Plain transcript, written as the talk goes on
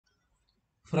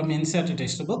From Ncert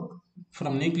textbook,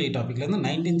 from Nuclei topic,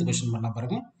 19th question பண்ண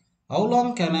பாருங்க. How long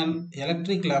can an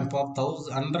electric lamp of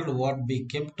 100 watt be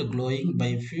kept glowing by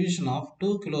fusion of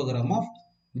 2 kg of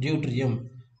deuterium?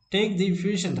 Take the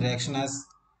fusion reaction as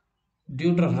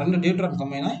deuterium. ரெண்டு deuterium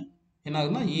combine ஆகி என்ன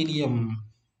ஆகுதுன்னா helium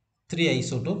 3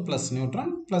 isotope plus neutron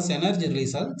plus energy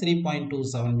release ஆகுது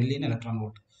 3.27 million electron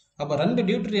volt. அப்போ ரெண்டு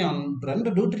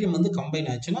deuterium வந்து combine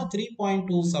ஆச்சுன்னா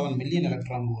 3.27 million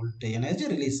electron volt energy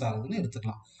release ஆகுதுன்னு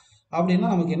எடுத்துக்கலாம். அப்படின்னா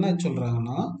நமக்கு என்ன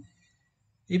சொல்றாங்கன்னா,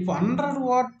 இப்போ 100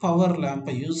 வாட் பவர்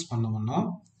லேம்பை யூஸ் பண்ணோம்னா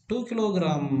 2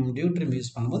 கிலோகிராம் டியூட்ரியம்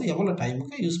யூஸ் பண்ணும்போது எவ்வளோ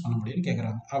டைமுக்கு யூஸ் பண்ண முடியும்னு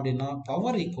கேட்குறாங்க. அப்படின்னா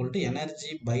power equal to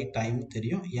energy by time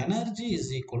தெரியும். எனர்ஜி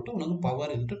இஸ் ஈக்குவல் டு உனக்கு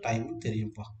பவர் இன்ட்டு டைம்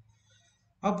தெரியும்ப்பா.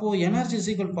 அப்போது எனர்ஜி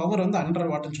இஸ் ஈக்குவல் பவர் வந்து 100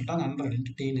 வாட்னு சொல்லிட்டாங்க. 100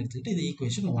 இன்ட்டு டீன்னு எடுத்துக்கிட்டு இது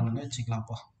ஈக்குவேஷன் 1ன்னு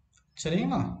வச்சுக்கலாம்ப்பா.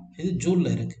 சரிங்களா? இது ஜூலில்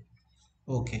இருக்கு.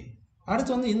 ஓகே,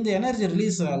 அடுத்து வந்து இந்த எனர்ஜி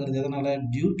ரிலீஸ் ஆகுறது எதனால?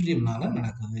 டியூட்ரியம்னால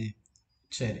நடக்குது.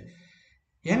 சரி,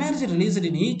 energy release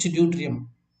in each deuterium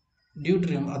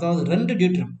அதாவது ரெண்டு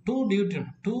டியூட்ரியம் டூ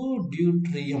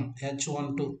டியூட்ரியம்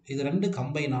H12 இது ரெண்டு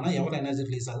கம்பைன் ஆனால் எவ்வளோ எனர்ஜி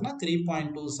ரிலீஸ் ஆகுதுன்னா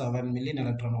 3.27 million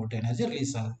electron volt energy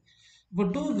release ஆகுது. இப்போ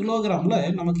 2 கிலோகிராமில்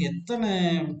நமக்கு எத்தனை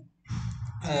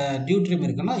டியூட்ரியம்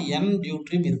இருக்குன்னா n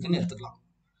டியூட்ரியம் இருக்குன்னு எடுத்துக்கலாம்.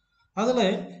 அதில்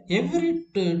எவ்ரி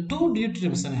 2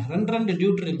 டியூட்ரியம்ஸ் ரெண்டு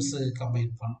டியூட்ரியம்ஸ் கம்பைன்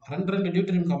பண்ணும். ரெண்டு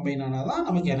டியூட்ரியம் கம்பைன் ஆனால் தான்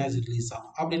நமக்கு எனர்ஜி ரிலீஸ்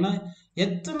ஆகும். அப்படின்னா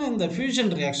எத்தனை இந்த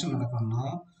ஃபியூஷன் ரியாக்ஷன் நடக்கும்னா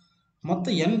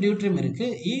மொத்தம் n டியூட்ரியம்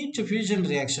இருக்குது. ஈச் ஃபியூஷன்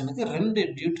ரியாக்ஷனுக்கு 2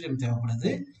 டியூட்ரியம்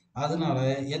தேவைப்படுது. அதனால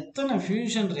எத்தனை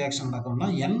ஃபியூஷன் ரியாக்ஷன் நடக்கும்னா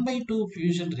n/2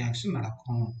 ஃபியூஷன் ரியாக்ஷன்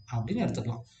நடக்கும் அப்படின்னு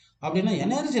எடுத்துக்கலாம். அப்படின்னா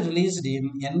எனர்ஜி ரிலீஸ்டு இன்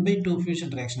n/2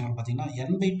 ஃபியூஷன் ரியாக்ஷன் பார்த்தீங்கன்னா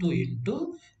n/2 இன்ட்டு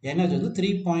எனர்ஜி வந்து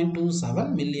 3.27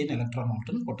 மில்லியன் எலக்ட்ரான்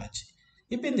வோல்ட்னு போட்டாச்சு.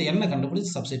 இப்போ இந்த எண்ணை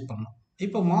கண்டுபிடிச்சி சப்ஸ்டிட் பண்ணணும்.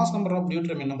 இப்போ மாஸ் நம்பர் ஆஃப்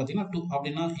டியூட்ரியம் என்ன பார்த்தீங்கன்னா 2.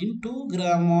 அப்படின்னா இன் 2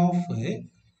 gram of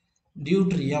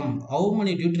deuterium how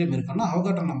many deuterium இருக்குன்னா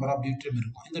அவகாட்ரோ நம்பர் ஆஃப் டியூட்ரியம்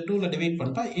இருக்கும். இந்த 2ல டிவைட்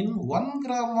பண்ணிட்டா இன் 1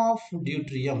 gram of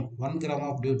deuterium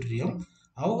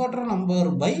Avogadro number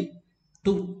by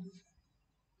 2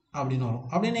 அப்படின்னு வரும்.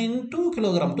 அப்படின்னா இன் 2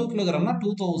 கிலோகிராம்னா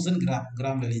 2000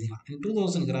 கிராம் எழுதிக்கலாம். இன்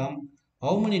 2000 கிராம்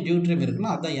how many டியூட்ரியம்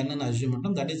இருக்குன்னா அதான் என்னன்னு அஸ்யூம்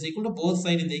பண்ணோம். That is equal to both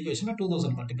side இந்த ஈக்குவேஷனை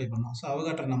 2000 மல்டிப்ளை பண்ணோம். So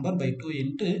Avogadro number by 2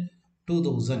 into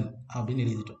 2000 அப்படின்னு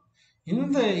எழுதிட்டோம்.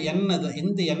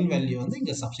 இந்த என் வேல்யூ வந்து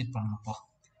இங்கே சப்ஸ்டிட் பண்ணணும்ப்பா.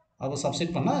 அப்போ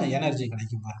சப்ஸ்டிட் பண்ணால் எனர்ஜி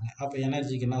கிடைக்கும் பாருங்க. அப்போ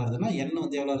எனர்ஜிக்கு என்ன வருதுன்னா என்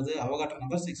வந்து எவ்வளோ வருது? Avogadro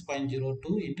number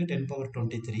 6.02 into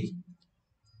 10^23.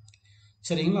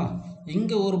 சரிங்களா?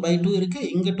 இங்கே ஒரு பை 2 இருக்குது,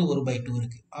 இங்கிட்டு ஒரு பை 2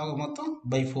 இருக்குது. ஆக மொத்தம்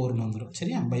பை 4ன்னு வந்துடும்.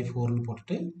 சரியா? பை 4ன்னு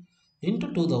போட்டுட்டு இன்ட்டு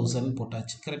 2000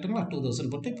 போட்டாச்சு. கரெக்டுங்களா? 2000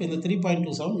 போட்டு இப்போ இந்த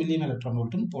 3.27 மில்லியன் எலக்ட்ரான்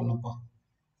வோல்ட்னு போடணும்ப்பா.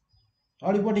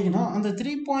 அப்படி போட்டிங்கன்னா அந்த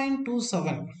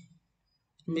 3.27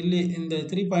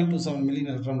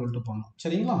 மில்லியன் எலக்ட்ரான் வோல்ட் போடணும்.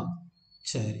 சரிங்களா?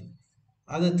 சரி,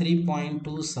 அது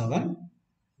 3.27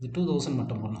 இது 2000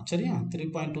 மட்டும் பண்ணணும். சரியா?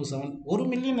 3.27 1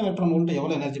 மில்லியன் எலக்ட்ரான் வோல்ட்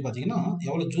எவ்வளோ எனர்ஜி பார்த்தீங்கன்னா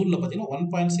எவ்வளோ ஜூலில் பார்த்தீங்கன்னா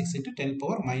 1.6 இன்ட்டு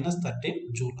 10⁻−13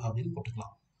 ஜூல் அப்படின்னு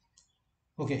போட்டுக்கலாம்.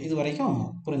 ஓகே, இது வரைக்கும்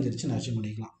புரிஞ்சிருச்சுன்னு அச்சீவ்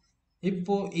பண்ணிக்கலாம்.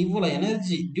 இப்போ இவ்வளோ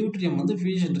எனர்ஜி டியூட்ரியம் வந்து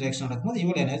ஃபியூஷன் ரியாக்ஷன் நடக்கும்போது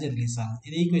இவ்வளோ எனர்ஜி ரிலீஸ் ஆகுது.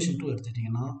 இது ஈக்குவேஷன் 2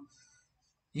 எடுத்துட்டிங்கன்னா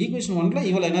ஈக்குவேஷன் 1ல்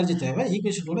இவ்வளோ எனர்ஜி தேவை,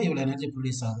 ஈக்குவேஷன் 2ல் இவ்வளோ எனர்ஜி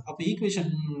ப்ரொடியூஸ் ஆகுது. அப்போ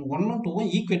ஈக்குவேஷன் 1ம் 2ம்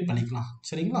ஈக்குவேட் பண்ணிக்கலாம்.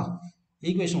 சரிங்களா?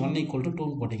 ஈக்குவேஷன் 1 ஈக்குவல் டு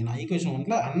 2ன்னு போட்டிங்கன்னா ஈக்குவேஷன்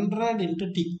 1ல் 100 into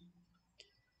D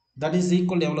that is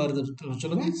equal எவ்வளோ வருது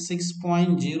சொல்லுங்கள்?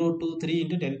 6.023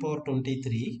 into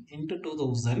 10⁻23 into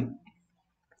 2000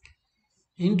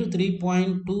 into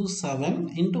 3.27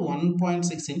 into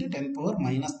 1.6 into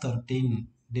 10⁻−13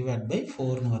 divided by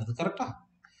 4ன்னு வருது. கரெக்டா?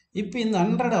 இப்போ இந்த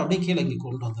 100 அப்படியே கீழே இங்கே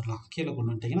கொண்டு வந்துடலாம். கீழே கொண்டு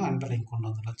வந்துட்டிங்கன்னா 100 இங்கே கொண்டு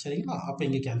வந்துடலாம். சரிங்களா? அப்போ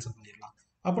இங்கே கேன்சல் பண்ணிடலாம்.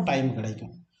 அப்போ டைம்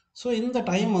கிடைக்கும். ஸோ இந்த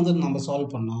டைம் வந்து நம்ம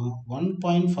சால்வ் பண்ணோம்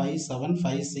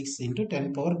 1.5756 into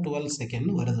 10⁻12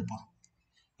 செகண்ட் வருதுப்பா.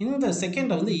 இந்த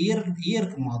செகண்டை வந்து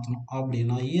இயருக்கு மாற்றணும்.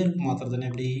 அப்படின்னா இயருக்கு மாற்றுறதுன்னு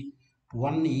எப்படி?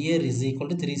 1 year is equal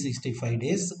to 365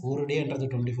 days. ஒரு டேன்றது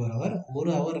 24 ஹவர், ஒரு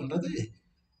ஹவர்ன்றது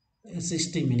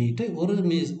 60 மினிட், ஒரு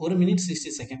மினிட்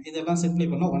 60 செகண்ட். இதெல்லாம் சிம்பிளை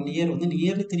பண்ணால் 1 இயர் வந்து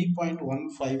நியர்லி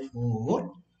 3.154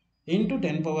 இன்ட்டு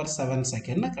 10⁻7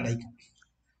 செகண்ட்னு கிடைக்கும்.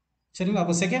 சரிங்களா?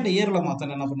 அப்போ செகண்ட் இயரில்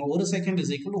மாற்றணும் என்ன பண்ணணும்? ஒரு second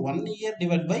is equal to 1 year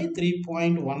divide by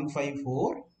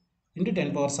 3.154 into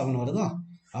 10⁻7 வருதா?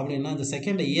 அப்படின்னா இந்த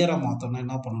செகண்ட் இயரை மாற்றணும்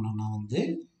என்ன பண்ணணும்னா வந்து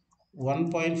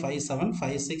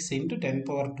 1.5756 into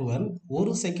 10⁻12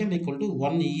 ஒரு second equal to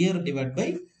 1 year divide by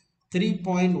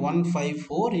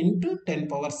 3.154 into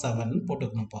 10⁻7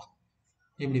 போட்டுக்கணும்ப்பா.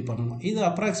 இப்படி பண்ணணும். இது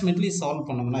அப்ராக்சிமேட்லி சால்வ்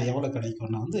பண்ணோம்னா எவ்வளோ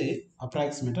கிடைக்கும்னா வந்து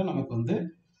அப்ராக்சிமேட்டாக நமக்கு வந்து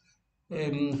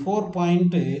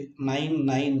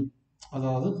 4.99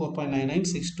 அதாவது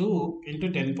 4.9962 into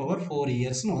 10⁻4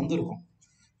 இயர்ஸ்னு வந்திருக்கும்.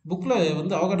 புக்கில்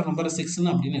வந்து அவகாட்ரோ நம்பர்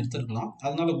 6ன்னு அப்படின்னு எடுத்துருக்கலாம்.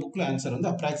 அதனால புக்கில் ஆன்சர் வந்து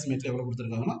அப்ராக்சிமேட்லி எவ்வளோ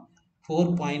கொடுத்துருக்காங்கன்னா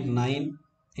 4.9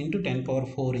 into 10 power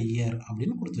 4 இயர்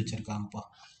அப்படின்னு கொடுத்து வச்சிருக்காங்கப்பா.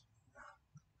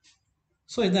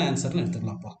 ஸோ இதான் ஆன்சர்னு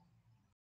எடுத்துக்கலாம்ப்பா.